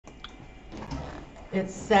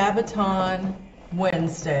It's Sabaton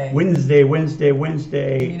Wednesday.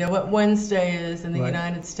 Wednesday. You know what Wednesday is in the Right.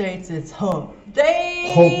 United States? It's Hump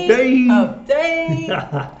Day. Hump Day. Hump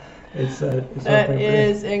Day. It's That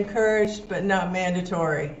is encouraged but not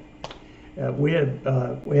mandatory. we had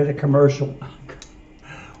a commercial.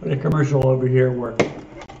 We had a commercial over here where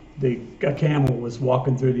a camel was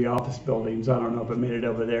walking through the office buildings. I don't know if it made it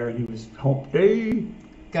over there, and he was Hump Day.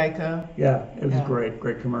 Geico. Yeah, it was Yeah.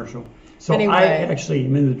 great commercial. So Anyway. I actually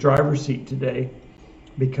am in the driver's seat today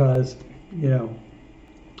because,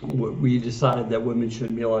 we decided that women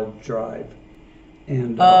shouldn't be allowed to drive.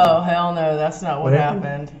 And Oh, hell no, that's not what what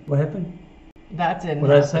happened. What happened? That didn't What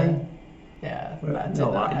did I happen. say? Yeah, Well, that did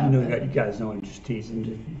no, not you happen. guys know I'm just teasing,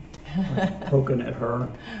 just poking at her.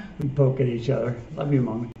 We poke at each other. Love you,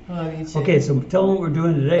 Mom. Love you too. Okay, so tell them what we're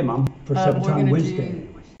doing today, Mom, for We're Sabaton gonna Wednesday. do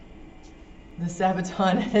the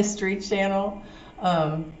Sabaton History Channel,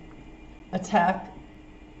 Attack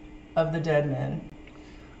of the Dead Men.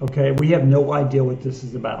 Okay, we have no idea what this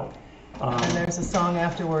is about. And there's a song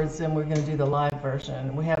afterwards, and we're going to do the live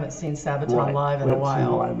version. We haven't seen Sabaton Right. live in We a haven't seen it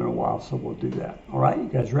while. live in a while, so we'll do that. All right, you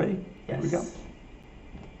guys ready? Here we go. Yes.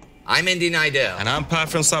 I'm Indy Nidell, And I'm Pat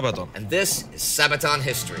from Sabaton. and this is Sabaton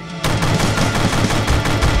History.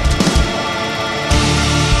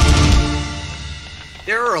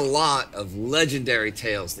 There are a lot of legendary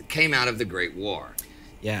tales that came out of the Great War.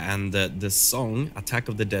 Yeah, and the song Attack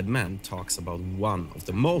of the Dead Men talks about one of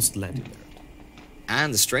the most legendary.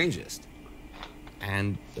 And the strangest.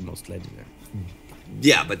 And the most legendary.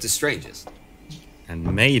 Yeah, but the strangest. And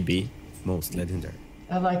maybe most legendary.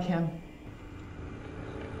 I like him.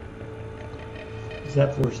 Is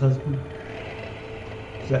that Flora's husband?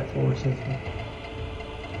 Is that Flora's husband?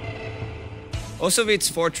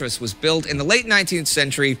 Osowicz Fortress was built in the late 19th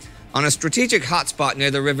century on a strategic hotspot near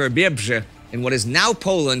the river Biebrze in what is now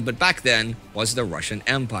Poland, but back then was the Russian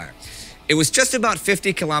Empire. It was just about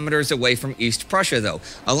 50 kilometers away from East Prussia, though,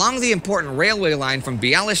 along the important railway line from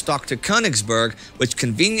Bialystok to Königsberg, which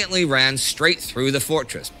conveniently ran straight through the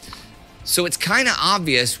fortress. So it's kind of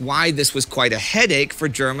obvious why this was quite a headache for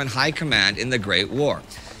German high command in the Great War.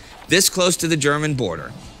 This close to the German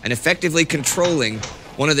border, and effectively controlling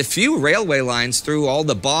one of the few railway lines through all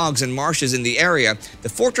the bogs and marshes in the area, the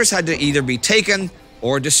fortress had to either be taken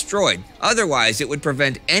or destroyed. Otherwise, it would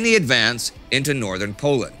prevent any advance into northern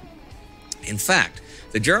Poland. In fact,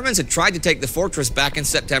 the Germans had tried to take the fortress back in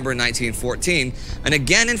September 1914 and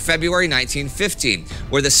again in February 1915,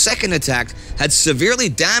 where the second attack had severely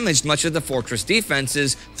damaged much of the fortress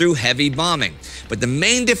defenses through heavy bombing. But the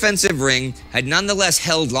main defensive ring had nonetheless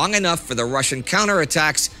held long enough for the Russian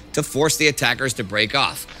counterattacks to force the attackers to break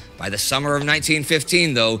off. By the summer of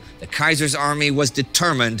 1915, though, the Kaiser's army was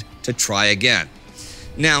determined to try again.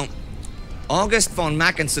 Now, August von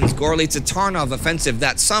Mackensen's Gorlice Tarnov offensive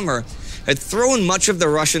that summer had thrown much of the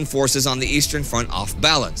Russian forces on the Eastern Front off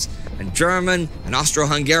balance, and German and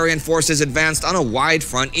Austro-Hungarian forces advanced on a wide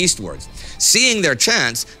front eastwards. Seeing their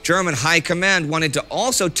chance, German high command wanted to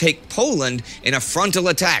also take Poland in a frontal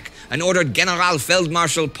attack and ordered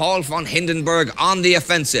Generalfeldmarschall Paul von Hindenburg on the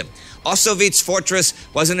offensive. Osowicz Fortress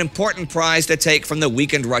was an important prize to take from the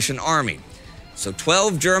weakened Russian army. So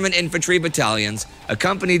 12 German infantry battalions,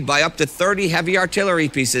 accompanied by up to 30 heavy artillery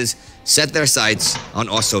pieces, set their sights on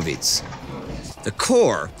Osowicz. The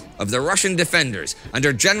core of the Russian defenders,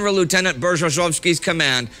 under General Lieutenant Berzhozovsky's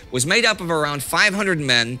command, was made up of around 500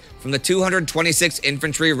 men from the 226th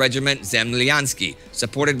Infantry Regiment Zemlyansky,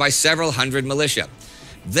 supported by several hundred militia.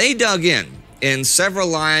 They dug in several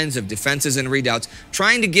lines of defenses and redoubts,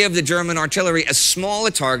 trying to give the German artillery as small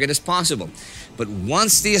a target as possible. But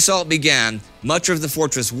once the assault began, much of the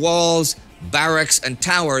fortress walls, barracks, and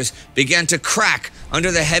towers began to crack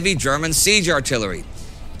under the heavy German siege artillery.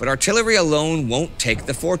 But artillery alone won't take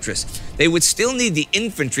the fortress. They would still need the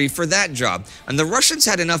infantry for that job, and the Russians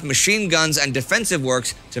had enough machine guns and defensive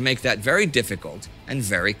works to make that very difficult and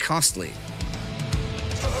very costly.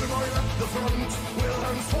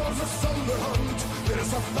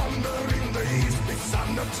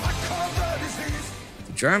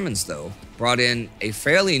 The Germans, though, brought in a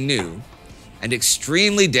fairly new and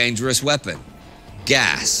extremely dangerous weapon: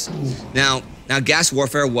 gas. Now, gas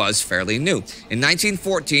warfare was fairly new. In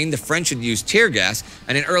 1914, the French had used tear gas,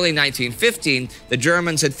 and in early 1915, the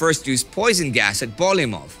Germans had first used poison gas at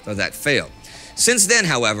Bolimov, though that failed. Since then,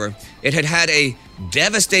 however, it had had a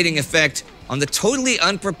devastating effect on the totally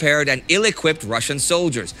unprepared and ill-equipped Russian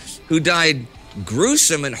soldiers, who died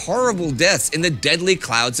gruesome and horrible deaths in the deadly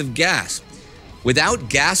clouds of gas. Without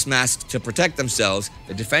gas masks to protect themselves,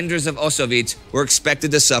 the defenders of Osowicz were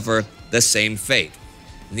expected to suffer the same fate.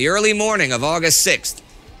 In the early morning of August 6th,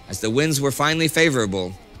 As the winds were finally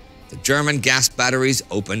favorable, the German gas batteries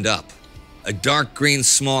opened up. A dark green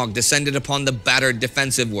smog descended upon the battered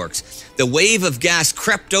defensive works. The wave of gas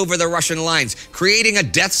crept over the Russian lines, creating a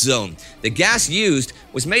death zone. The gas used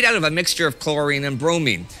was made out of a mixture of chlorine and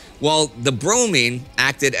bromine. While the bromine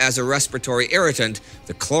acted as a respiratory irritant,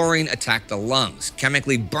 the chlorine attacked the lungs,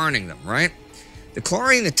 chemically burning them, right? The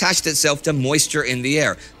chlorine attached itself to moisture in the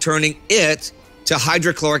air, turning it to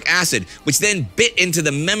hydrochloric acid, which then bit into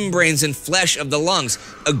the membranes and flesh of the lungs,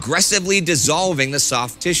 aggressively dissolving the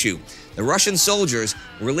soft tissue. The Russian soldiers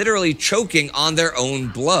were literally choking on their own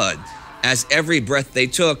blood, as every breath they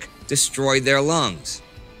took destroyed their lungs.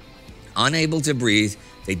 Unable to breathe,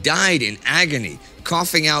 they died in agony,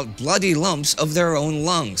 coughing out bloody lumps of their own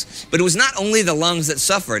lungs. But it was not only the lungs that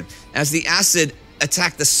suffered, as the acid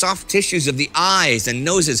attacked the soft tissues of the eyes and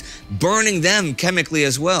noses, burning them chemically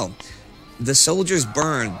as well. The soldiers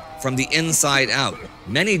burned from the inside out.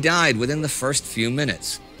 Many died within the first few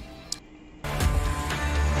minutes.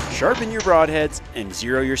 Sharpen your broadheads and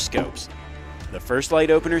zero your scopes. The first light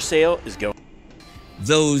opener sail is going.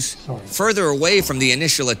 Those further away from the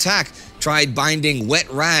initial attack tried binding wet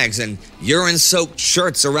rags and urine-soaked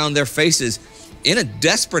shirts around their faces in a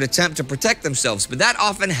desperate attempt to protect themselves, but that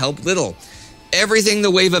often helped little. Everything the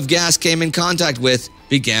wave of gas came in contact with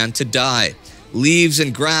began to die. Leaves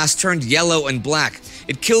and grass turned yellow and black.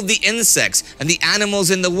 It killed the insects and the animals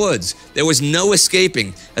in the woods. There was no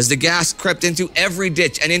escaping as the gas crept into every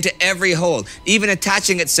ditch and into every hole, even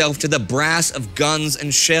attaching itself to the brass of guns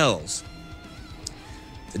and shells.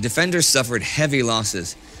 The defenders suffered heavy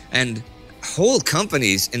losses, and whole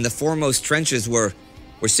companies in the foremost trenches were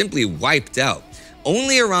simply wiped out.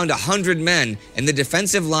 Only around 100 men in the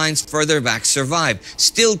defensive lines further back survived,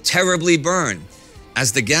 still terribly burned.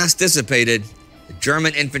 As the gas dissipated, the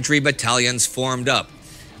German infantry battalions formed up.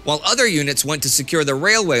 While other units went to secure the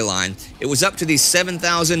railway line, it was up to these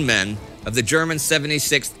 7,000 men of the German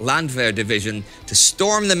 76th Landwehr Division to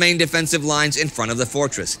storm the main defensive lines in front of the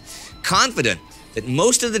fortress. Confident that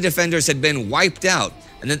most of the defenders had been wiped out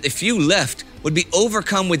and that the few left would be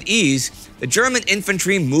overcome with ease, the German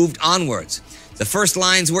infantry moved onwards. The first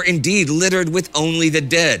lines were indeed littered with only the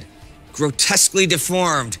dead, grotesquely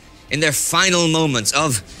deformed in their final moments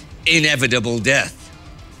of inevitable death.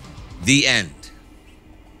 The end.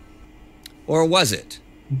 Or was it?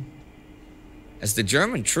 As the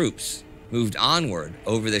German troops moved onward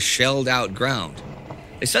over the shelled-out ground,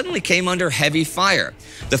 they suddenly came under heavy fire.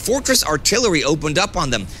 The fortress artillery opened up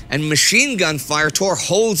on them, and machine gun fire tore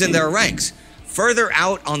holes in their ranks. Further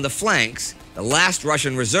out on the flanks, the last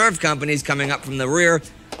Russian reserve companies coming up from the rear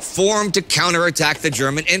formed to counterattack the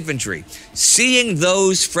German infantry. Seeing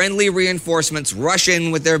those friendly reinforcements rush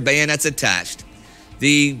in with their bayonets attached,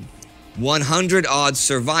 the 100-odd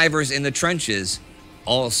survivors in the trenches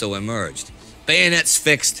also emerged. Bayonets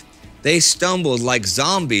fixed, they stumbled like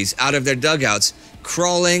zombies out of their dugouts,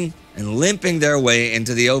 crawling and limping their way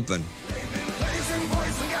into the open.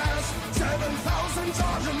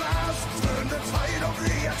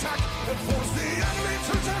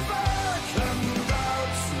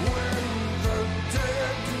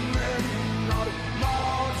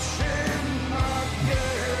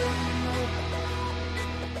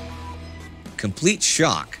 Complete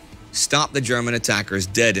shock stopped the German attackers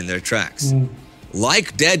dead in their tracks.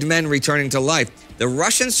 Like dead men returning to life, the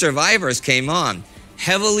Russian survivors came on,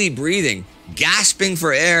 heavily breathing, gasping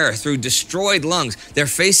for air through destroyed lungs, their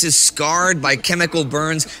faces scarred by chemical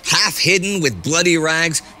burns, half hidden with bloody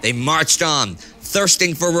rags. They marched on,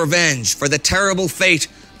 thirsting for revenge for the terrible fate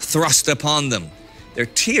thrust upon them. Their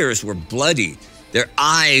tears were bloody, their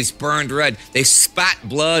eyes burned red. They spat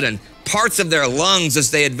blood and parts of their lungs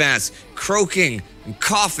as they advanced, croaking and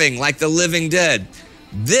coughing like the living dead.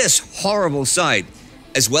 This horrible sight,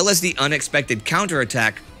 as well as the unexpected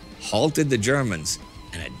counterattack, halted the Germans,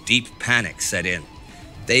 and a deep panic set in.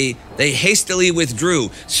 They hastily withdrew,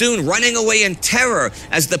 soon running away in terror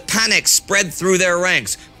as the panic spread through their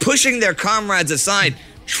ranks, pushing their comrades aside,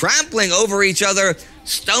 trampling over each other,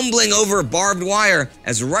 stumbling over barbed wire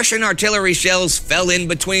as Russian artillery shells fell in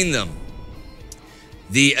between them.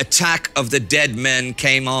 The attack of the dead men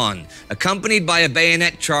came on, accompanied by a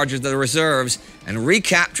bayonet charge of the reserves, and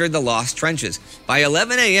recaptured the lost trenches. By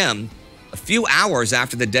 11 a.m., a few hours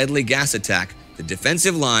after the deadly gas attack, the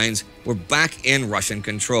defensive lines were back in Russian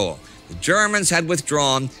control. The Germans had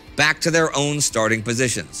withdrawn back to their own starting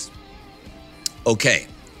positions. Okay,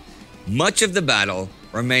 much of the battle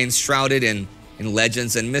remains shrouded in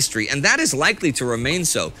legends and mystery, and that is likely to remain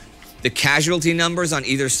so. The casualty numbers on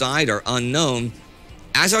either side are unknown,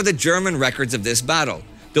 as are the German records of this battle,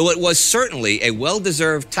 though it was certainly a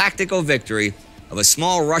well-deserved tactical victory of a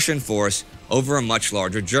small Russian force over a much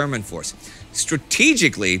larger German force.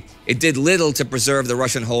 Strategically, it did little to preserve the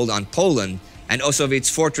Russian hold on Poland, and Ossowiec's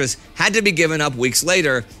fortress had to be given up weeks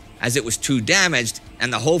later as it was too damaged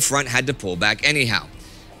and the whole front had to pull back anyhow.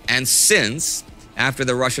 And since, after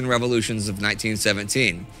the Russian revolutions of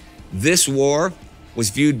 1917, this war was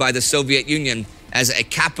viewed by the Soviet Union as a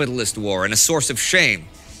capitalist war and a source of shame.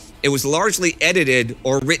 It was largely edited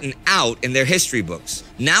or written out in their history books.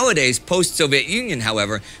 Nowadays, post-Soviet Union,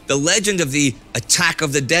 however, the legend of the Attack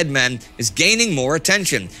of the Dead Men is gaining more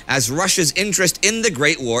attention as Russia's interest in the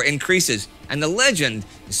Great War increases. And the legend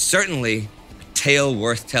is certainly a tale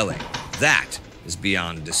worth telling. That is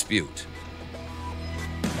beyond dispute.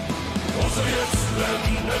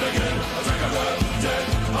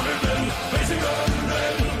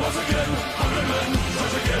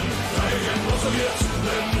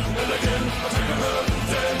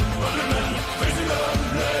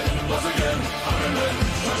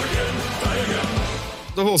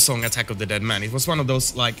 The whole song Attack of the Dead Man, it was one of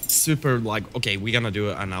those like super like, okay, we're gonna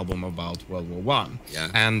do an album about World War One. Yeah.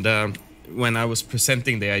 And when I was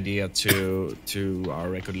presenting the idea to our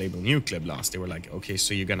record label Nuclear Blast, they were like, okay,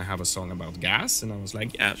 so you're gonna have a song about gas? And I was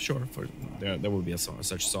like, yeah, sure, there will be a song,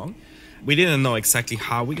 such song. We didn't know exactly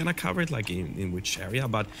how we're gonna cover it, like in which area,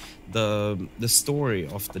 but the story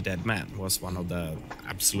of the Dead Man was one of the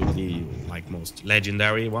absolutely like most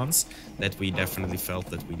legendary ones that we definitely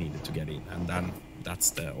felt that we needed to get in. And then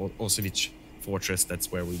that's the Ossowiec fortress.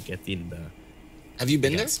 That's where we get in the. Have you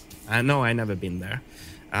been there? No, I never been there.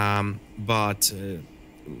 But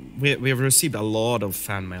we have received a lot of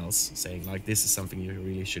fan mails saying like, this is something you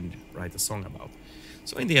really should write a song about.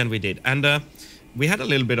 So in the end we did. And we had a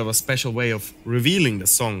little bit of a special way of revealing the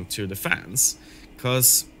song to the fans.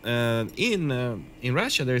 Because in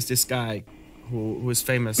Russia there's this guy who is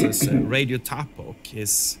famous as Radio Tapok.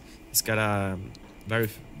 He's got a very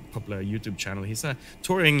popular YouTube channel. He's a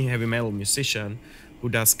touring heavy metal musician who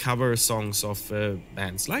does cover songs of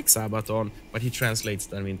bands like Sabaton, but he translates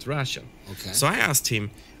them into Russian. Okay. So I asked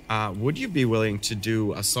him, would you be willing to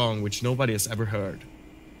do a song which nobody has ever heard?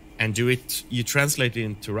 And you translate it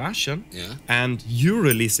into Russian, yeah, and you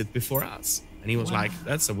release it before us. And he was like,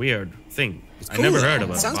 that's a weird thing. I cool, never though. heard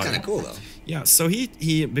about it. Sounds kind of cool, though. Yeah, so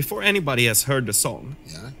he before anybody has heard the song,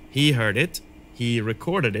 yeah, he heard it, he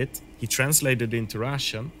recorded it, he translated it into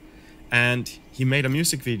Russian, and he made a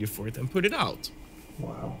music video for it and put it out.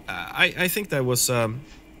 Wow. I think that was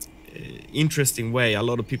interesting way. A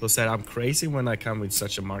lot of people said I'm crazy when I come with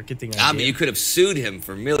such a marketing idea. I mean, you could have sued him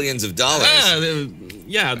for millions of dollars.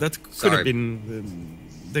 Yeah, that could have been.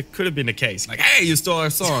 That could have been the case. Like, hey, you stole our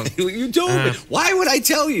song. You told me. Why would I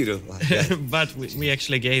tell you to? But we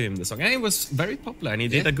actually gave him the song, and it was very popular, and he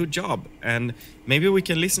did a good job. And maybe we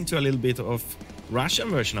can listen to a little bit of Russian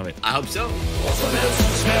version of it. I hope so.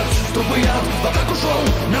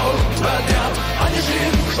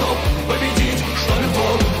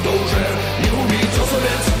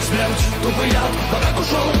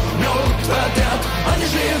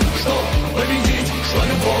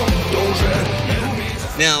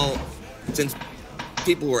 Now, since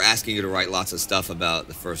people were asking you to write lots of stuff about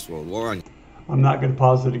the First World War, I'm not going to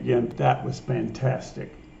pause it again. That was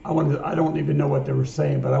fantastic. I don't even know what they were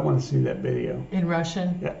saying, but I want to see that video. In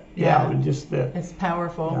Russian? Yeah. And just the. It's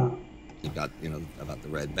powerful. Yeah. you got, about the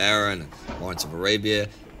Red Baron, Lawrence of Arabia.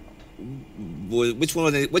 Which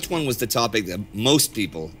one was the topic that most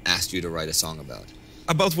people asked you to write a song about?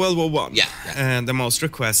 About World War One. Yeah. And the most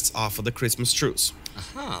requests are for the Christmas truce.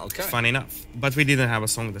 Aha, okay. Funny enough, but we didn't have a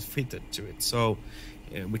song that fitted to it, so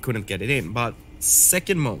we couldn't get it in. But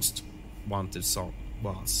second most wanted song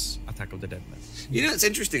was Attack of the Dead Men. It's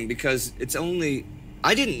interesting because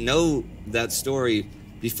I didn't know that story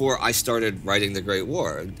before I started writing The Great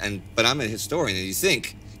War, but I'm a historian, and you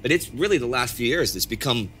think, but it's really the last few years it's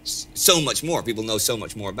become so much more. People know so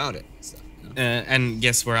much more about it. So, and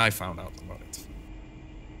guess where I found out about it?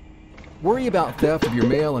 Worry about theft of your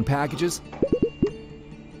mail and packages?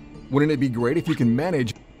 Wouldn't it be great if you can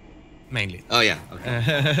manage? Mainly. Oh yeah.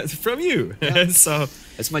 Okay. From you. Yeah. So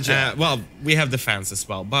that's my job. Well, we have the fans as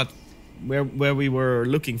well, but where we were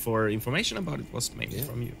looking for information about it was mainly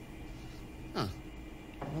from you. Huh.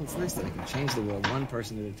 Well, it's nice that I can change the world one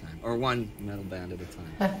person at a time, or one metal band at a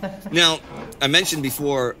time. Now, I mentioned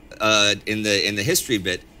before in the history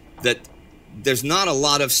bit that there's not a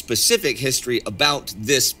lot of specific history about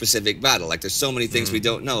this specific battle. Like, there's so many things we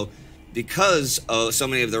don't know because so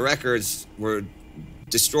many of the records were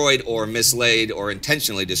destroyed or mislaid or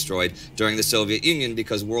intentionally destroyed during the Soviet Union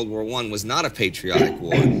because World War I was not a patriotic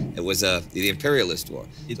war. It was the imperialist war.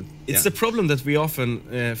 It's the problem that we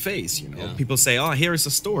often face, People say, oh, here is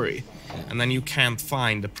a story. and then you can't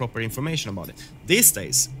find the proper information about it. These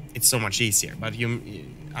days, it's so much easier. But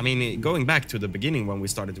I mean, going back to the beginning when we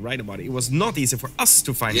started to write about it, it was not easy for us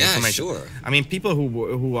to find information. Sure. I mean, people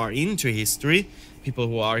who are into history, people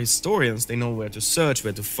who are historians, they know where to search,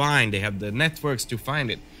 where to find. They have the networks to find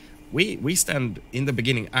it. We stand in the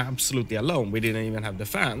beginning absolutely alone. We didn't even have the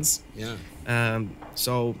fans. Yeah.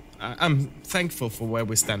 So I'm thankful for where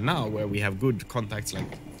we stand now, where we have good contacts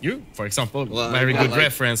like you, for example. Well, very good like,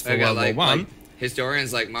 reference for World War One. Like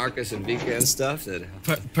historians like Marcus and Vika and stuff that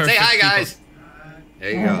Perfect say hi, people. guys. There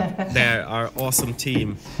you go. They're our awesome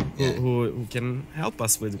team who can help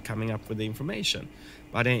us with coming up with the information.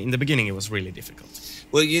 But in the beginning, it was really difficult.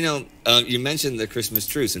 Well, you know, you mentioned the Christmas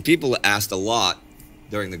truce, and people asked a lot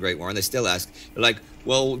during the Great War, and they still ask, like,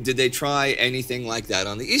 well, did they try anything like that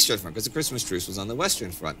on the Eastern Front? Because the Christmas truce was on the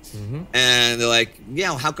Western Front. And they're like,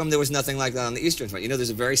 yeah, how come there was nothing like that on the Eastern Front? You know, there's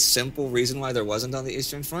a very simple reason why there wasn't on the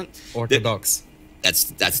Eastern Front. Orthodox.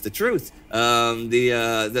 That's the truth.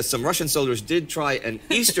 Some Russian soldiers did try an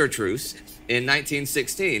Easter truce in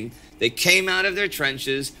 1916. They came out of their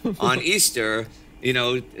trenches on Easter, you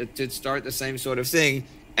know, to start the same sort of thing,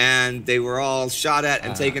 and they were all shot at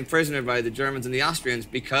and taken prisoner by the Germans and the Austrians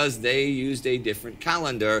because they used a different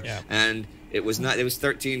calendar, and it was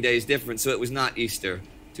 13 days different, so it was not Easter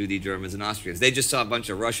to the Germans and Austrians. They just saw a bunch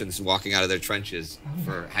of Russians walking out of their trenches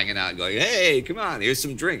for hanging out, going, "Hey, come on, here's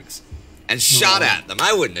some drinks." And shot at them.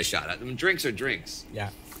 I wouldn't have shot at them. Drinks are drinks.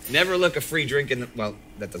 Yeah. Never look a free drink in the... Well,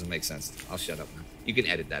 that doesn't make sense. I'll shut up now. You can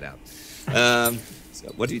edit that out. So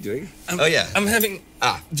what are you doing? Oh, yeah. I'm having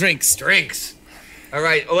drinks. Drinks. All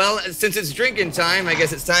right. Well, since it's drinking time, I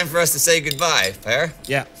guess it's time for us to say goodbye, Per.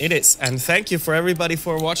 Yeah, it is. And thank you for everybody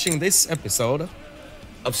for watching this episode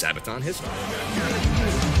of Sabaton History.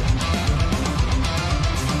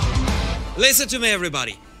 Listen to me,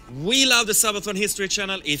 everybody. We love the Sabaton History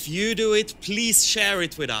channel. If you do it, please share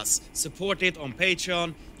it with us. Support it on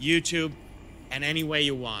Patreon, YouTube, and any way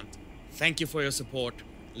you want. Thank you for your support.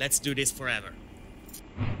 Let's do this forever.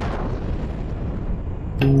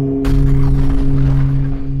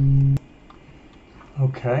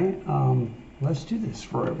 Okay, let's do this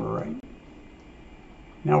forever, right?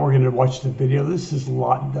 Now we're going to watch the video. This is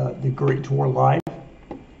the Great Tour live.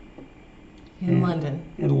 In London.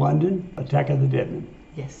 In London, Attack of the Deadmen.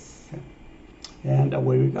 Yes. Okay. And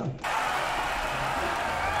away we go. Gas,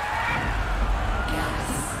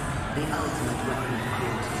 the ultimate weapon of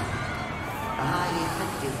cruelty. A highly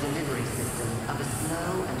effective delivery system of a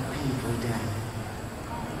slow and painful death.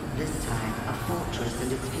 This time, a fortress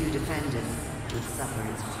and its few defenders would suffer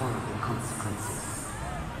its horrible consequences.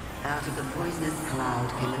 Out of the poisonous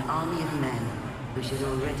cloud came an army of men who should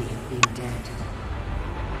already have been dead.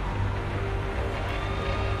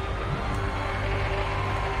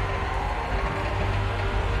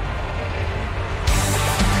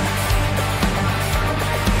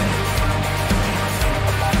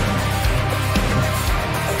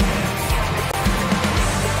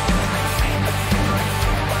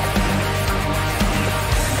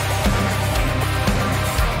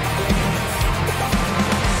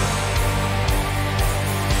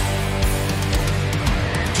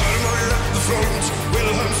 Time I left the front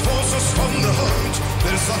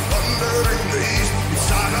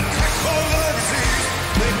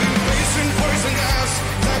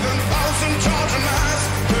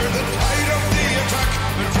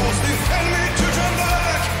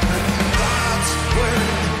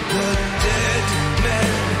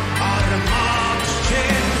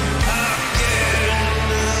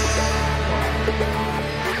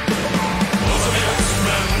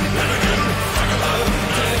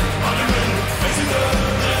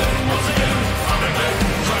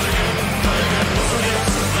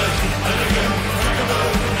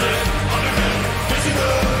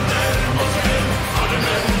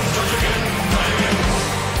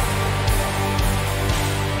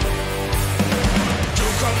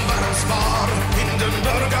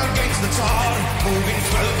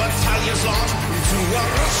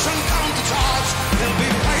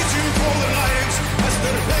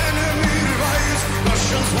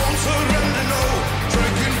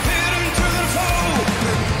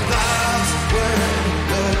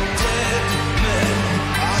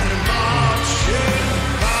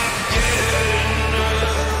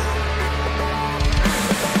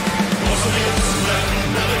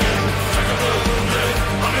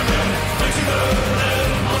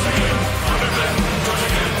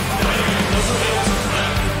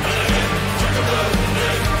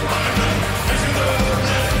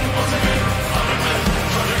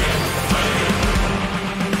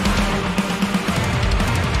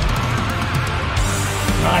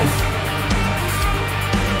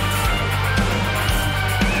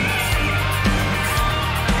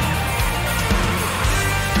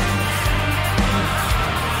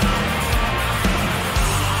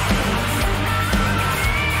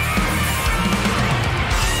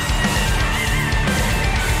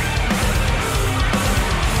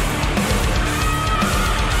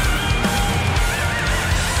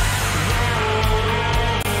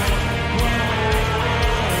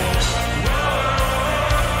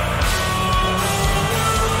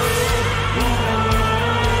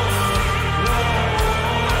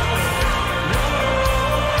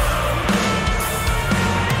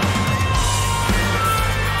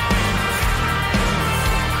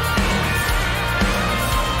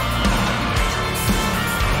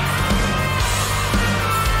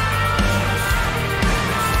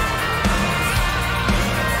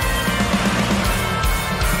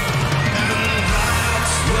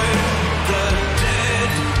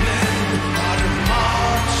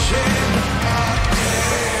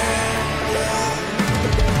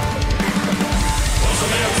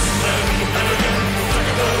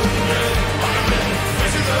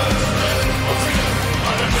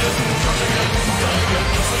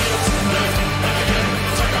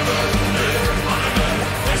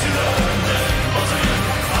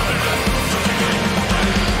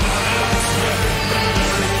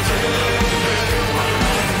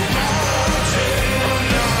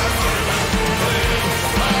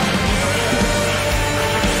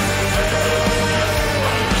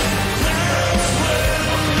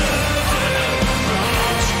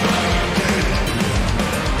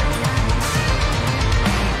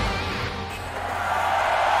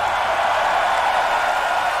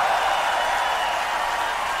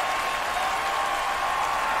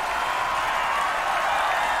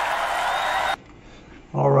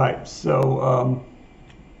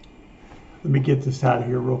let me get this out of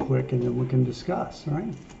here real quick, and then we can discuss. All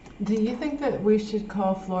right? Do you think that we should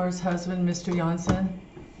call Flora's husband Mr. Janssen?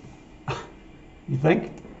 You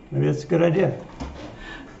think? Maybe that's a good idea.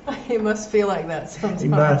 He must feel like that sometimes. He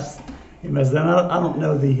must. He must. Then I don't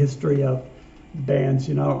know the history of bands.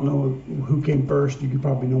 You know, I don't know who came first. You could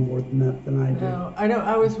probably know more than that than I do. No, I know.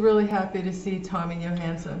 I was really happy to see Tommy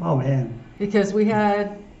Johansson. Oh man. Because we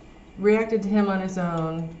had reacted to him on his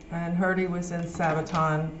own and heard he was in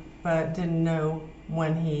Sabaton, but didn't know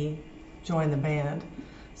when he joined the band.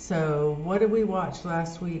 So what did we watch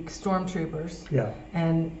last week? Stormtroopers. Yeah.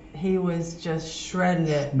 And he was just shredding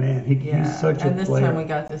it. Man, he's such a player. And this time we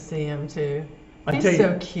got to see him too. He's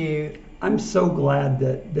so cute. I'm so glad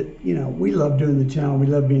that you know, we love doing the channel. We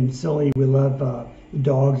love being silly. We love the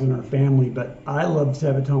dogs in our family. But I love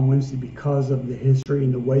Sabaton Wednesday because of the history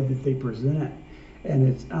and the way that they present it.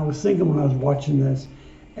 And I was thinking when I was watching this,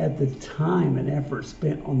 at the time and effort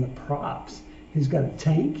spent on the props. He's got a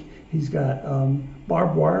tank. He's got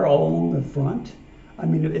barbed wire all along the front. I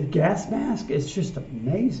mean, a gas mask. It's just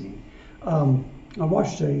amazing. I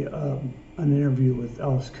watched an interview with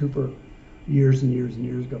Alice Cooper years and years and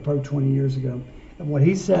years ago, probably 20 years ago. And what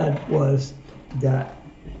he said was that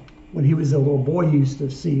when he was a little boy, he used to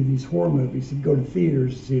see these horror movies. He'd go to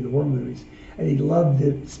theaters to see the horror movies. And he loved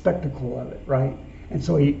the spectacle of it, right? And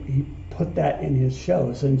so he put that in his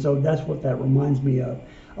shows. And so that's what that reminds me of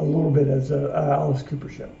a little bit as a Alice Cooper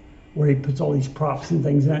show, where he puts all these props and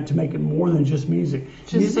things in it to make it more than just music.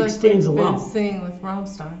 Just music like stands we've alone. been seeing with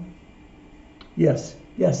Rammstein. Yes,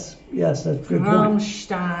 that's a good point.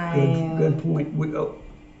 Rammstein. Good point.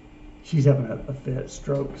 She's having a fit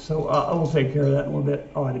stroke, so I will take care of that in a little bit.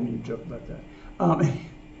 Oh, I didn't mean to joke about that.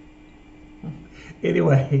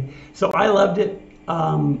 Anyway, so I loved it.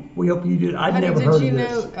 We hope you did. I'd never heard of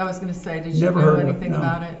this. I was going to say, did you Never know heard of it, anything no.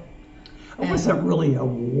 about it? I wasn't really a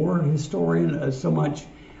war historian so much.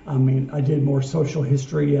 I mean, I did more social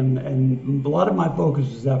history, and a lot of my focus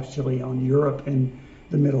was actually on Europe and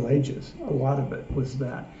the Middle Ages. A lot of it was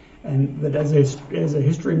that. But as a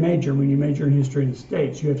history major, when you major in history in the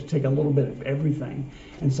States, you have to take a little bit of everything.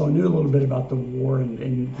 And so I knew a little bit about the war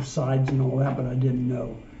and the sides and all that, but I didn't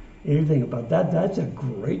know anything about that. That's a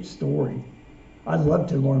great story. I'd love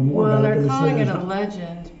to learn more Well, about it. they're calling it a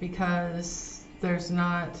legend because there's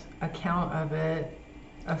not account of it,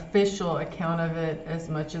 official account of it, as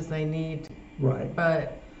much as they need. Right.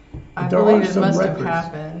 But I There believe are it some must records. have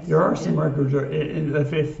happened. There are some records,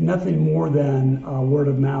 if nothing more than word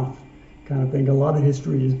of mouth kind of thing. A lot of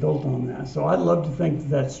history is built on that. So I'd love to think that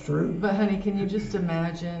that's true. But honey, can you just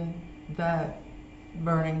imagine that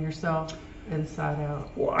burning yourself inside out?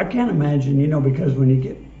 Well, I can't imagine, because when you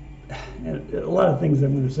get a lot of things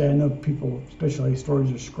I'm going to say, I know people, especially historians,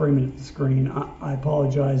 are screaming at the screen. I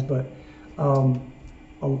apologize, but when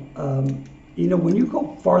you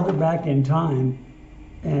go farther back in time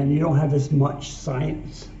and you don't have as much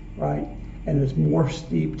science, right, and it's more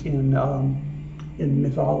steeped in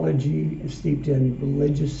mythology, steeped in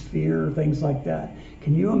religious fear, things like that.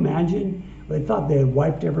 Can you imagine? They thought they had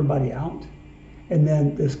wiped everybody out, and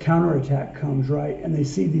then this counterattack comes, right, and they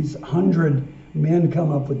see these 100 men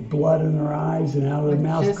come up with blood in their eyes and out of their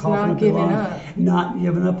mouths, just coughing not up their giving lungs, up. not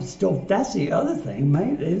giving up. Still, that's the other thing,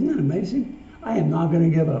 mate. Isn't it amazing? I am not going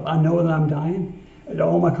to give up. I know that I'm dying. And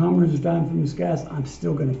all my comrades are dying from this gas. I'm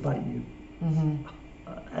still going to fight you. Mm-hmm.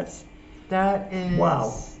 That is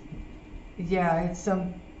wow. Yeah, it's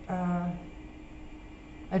a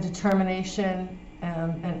determination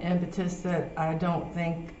and an impetus that I don't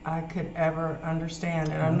think I could ever understand,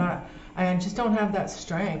 and I just don't have that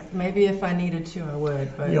strength. Maybe if I needed to, I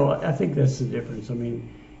would. But I think that's the difference. I mean,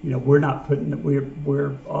 we're not putting.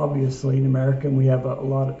 We're obviously in America, and we have a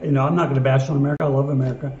lot of. I'm not going to bash on America. I love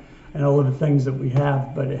America, and all of the things that we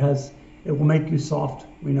have. But it will make you soft.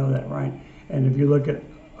 We know that, right? And if you look at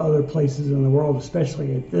other places in the world,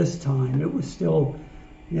 especially at this time, it was still,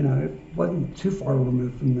 it wasn't too far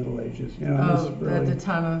removed from the Middle Ages. At the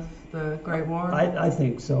time of the Great War. I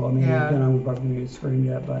think so. I mean, again, I'm probably going to get screamed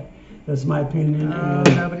at, but that's my opinion.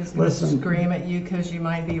 Nobody's going to scream at you because you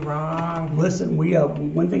might be wrong. Listen,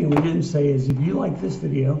 one thing we didn't say is if you like this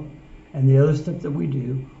video and the other stuff that we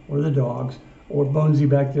do, or the dogs, or Bonesy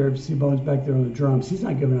back there, if you see Bones back there on the drums, he's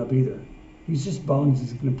not giving up either. He's just Bones.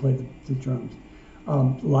 He's going to play the drums.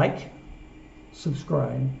 Like,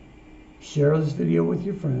 subscribe, share this video with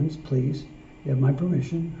your friends, please. You have my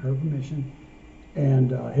permission, her permission,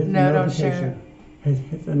 and hit the notification.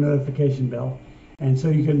 Hit the notification bell, and so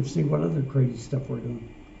you can see what other crazy stuff we're doing.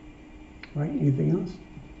 Right? Anything else?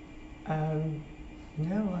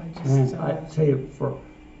 No, I just. And I tell you,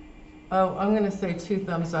 I'm going to say 2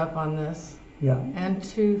 thumbs up on this. Yeah, and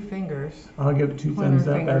 2 fingers. I'll give it 2 Pointer thumbs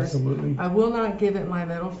up, fingers. absolutely. I will not give it my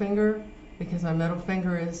middle finger because my middle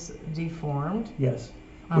finger is deformed Yes.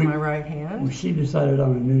 on my right hand. She decided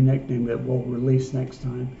on a new nickname that we'll release next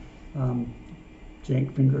time.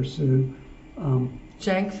 Jank Finger Sue.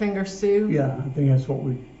 Jank Finger Sue? Yeah, I think that's what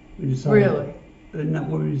we decided. Really? Isn't that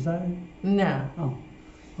what we decided? No. Oh,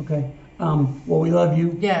 okay. Well, we love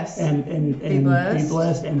you. Yes. And Be blessed. Be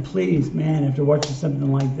blessed. And please, man, after watching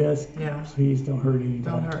something like this, Yeah. please don't hurt anybody.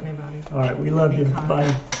 Don't hurt anybody. All right, we love Be you. kind.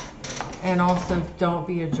 Bye. And also, don't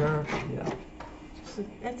be a jerk. Yeah.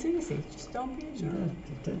 It's easy. Just don't be a jerk.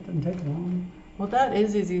 It doesn't take long. Well, that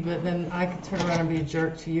is easy, but then I could turn around and be a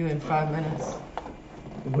jerk to you in 5 minutes.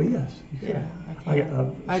 Well, yes. you Yeah, can. I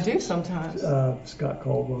can. I do sometimes. Scott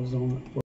Caldwell's on it.